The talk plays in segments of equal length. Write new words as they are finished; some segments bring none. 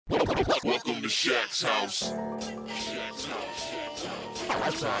Shaq's house. Shaq's house.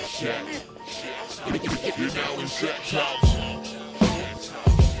 That's our Shaq. You're now in Shaq's house.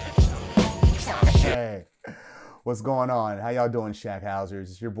 Hey, what's going on? How y'all doing, Shaq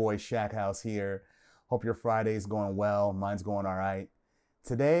Housers? It's your boy Shaq House here. Hope your Friday's going well. Mine's going all right.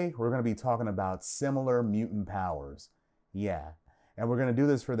 Today, we're going to be talking about similar mutant powers. Yeah, and we're going to do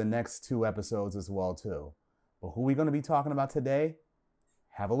this for the next 2 episodes as well, too. But who are we going to be talking about today?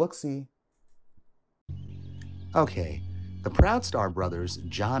 Have a look-see. Okay, the Proudstar brothers,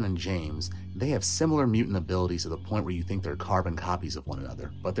 John and James, they have similar mutant abilities to the point where you think they're carbon copies of one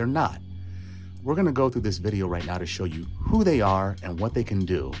another, but they're not. We're going to go through this video right now to show you who they are and what they can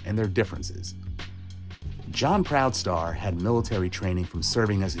do and their differences. John Proudstar had military training from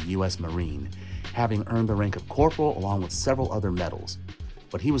serving as a U.S. Marine, having earned the rank of corporal along with several other medals.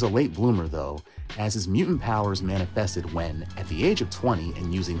 But he was a late bloomer though, as his mutant powers manifested when, at the age of 20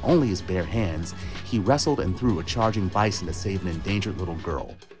 and using only his bare hands, he wrestled and threw a charging bison to save an endangered little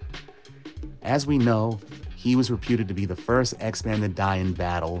girl. As we know, he was reputed to be the first X-Man to die in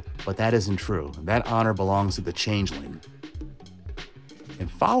battle, but that isn't true. That honor belongs to the Changeling.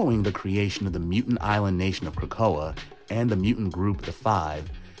 And following the creation of the mutant island nation of Krakoa and the mutant group The Five,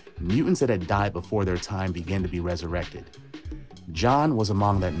 mutants that had died before their time began to be resurrected. John was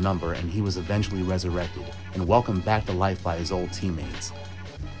among that number, and he was eventually resurrected and welcomed back to life by his old teammates.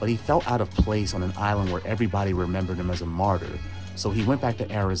 But he felt out of place on an island where everybody remembered him as a martyr, so he went back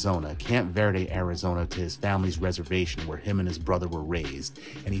to Arizona, Camp Verde, Arizona, to his family's reservation where him and his brother were raised,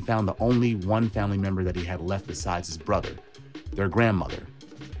 and he found the only one family member that he had left besides his brother, their grandmother.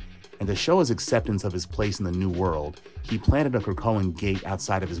 And to show his acceptance of his place in the new world, he planted a Krakoan gate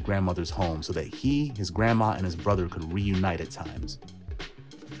outside of his grandmother's home so that he, his grandma, and his brother could reunite at times.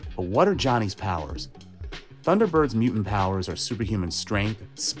 But what are Johnny's powers? Thunderbird's mutant powers are superhuman strength,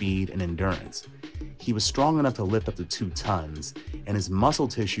 speed, and endurance. He was strong enough to lift up to 2 tons, and his muscle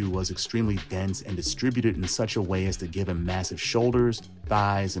tissue was extremely dense and distributed in such a way as to give him massive shoulders,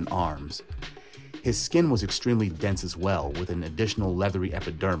 thighs, and arms. His skin was extremely dense as well, with an additional leathery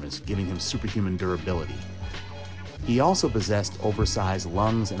epidermis, giving him superhuman durability. He also possessed oversized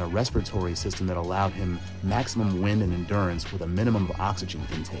lungs and a respiratory system that allowed him maximum wind and endurance with a minimum of oxygen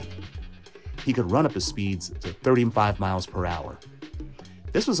intake. He could run up to speeds to 35 miles per hour.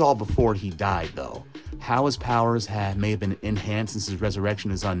 This was all before he died, though. How his powers may have been enhanced since his resurrection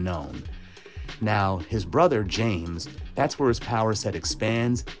is unknown. Now, his brother, James, that's where his power set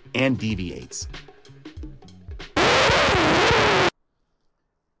expands and deviates.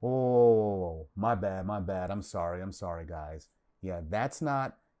 Oh, my bad. I'm sorry, guys. Yeah, that's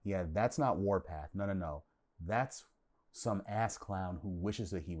not Warpath. No. That's some ass clown who wishes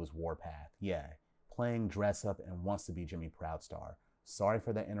that he was Warpath. Yeah, playing dress up and wants to be Jimmy Proudstar. Sorry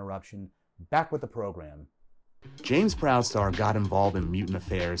for that interruption. Back with the program. James Proudstar got involved in mutant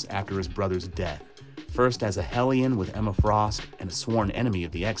affairs after his brother's death, first as a Hellion with Emma Frost and a sworn enemy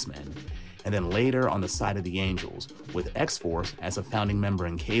of the X-Men, and then later on the side of the Angels, with X-Force as a founding member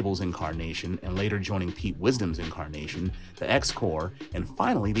in Cable's incarnation and later joining Pete Wisdom's incarnation, the X-Corps, and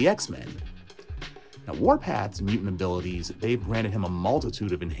finally the X-Men. Now, Warpath's mutant abilities, they've granted him a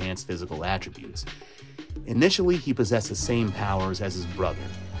multitude of enhanced physical attributes. Initially, he possessed the same powers as his brother.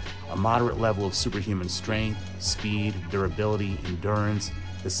 A moderate level of superhuman strength, speed, durability, endurance,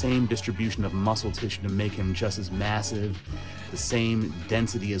 the same distribution of muscle tissue to make him just as massive, the same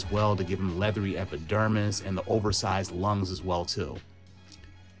density as well to give him leathery epidermis, and the oversized lungs as well too.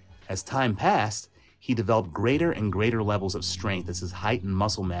 As time passed, he developed greater and greater levels of strength as his height and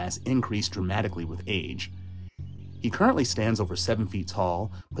muscle mass increased dramatically with age. He currently stands over 7 feet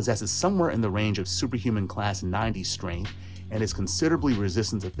tall, possesses somewhere in the range of superhuman class 90 strength, and is considerably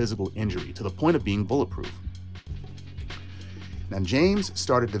resistant to physical injury to the point of being bulletproof. Now, James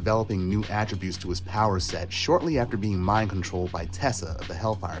started developing new attributes to his power set shortly after being mind controlled by Tessa of the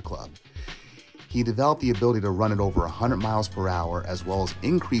Hellfire Club. He developed the ability to run at over 100 miles per hour, as well as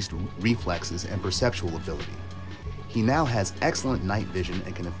increased reflexes and perceptual ability. He now has excellent night vision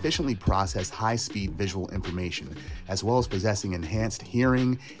and can efficiently process high-speed visual information, as well as possessing enhanced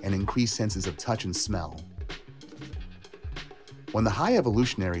hearing and increased senses of touch and smell. When the High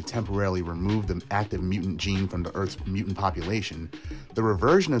Evolutionary temporarily removed the active mutant gene from the Earth's mutant population, the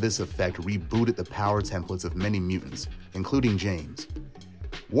reversion of this effect rebooted the power templates of many mutants, including James.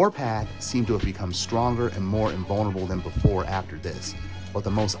 Warpath seemed to have become stronger and more invulnerable than before after this, but the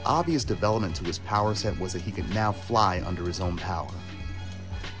most obvious development to his power set was that he could now fly under his own power.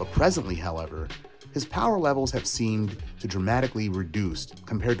 But presently, however, his power levels have seemed to dramatically reduced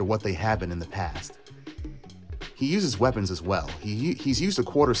compared to what they have been in the past. He uses weapons as well. He's used a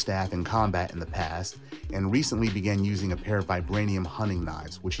quarterstaff in combat in the past, and recently began using a pair of vibranium hunting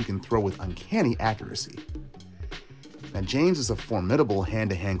knives, which he can throw with uncanny accuracy. Now, James is a formidable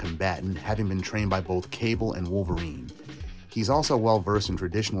hand-to-hand combatant, having been trained by both Cable and Wolverine. He's also well-versed in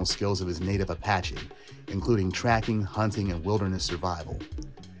traditional skills of his native Apache, including tracking, hunting, and wilderness survival.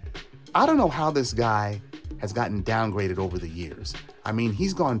 I don't know how this guy has gotten downgraded over the years. I mean,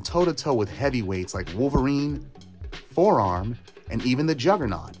 he's gone toe-to-toe with heavyweights like Wolverine, Forearm, and even the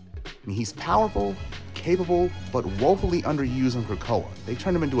Juggernaut. I mean, he's powerful, capable, but woefully underused on Krakoa. They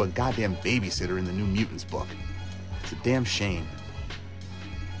turned him into a goddamn babysitter in the new Mutants book. It's a damn shame.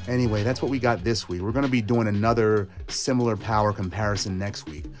 Anyway, that's what we got this week. We're going to be doing another similar power comparison next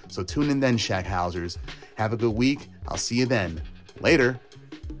week. So tune in then, Shackhousers. Have a good week. I'll see you then. Later.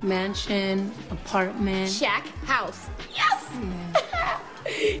 Mansion, apartment. Shack, house. Yes!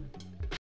 Yeah.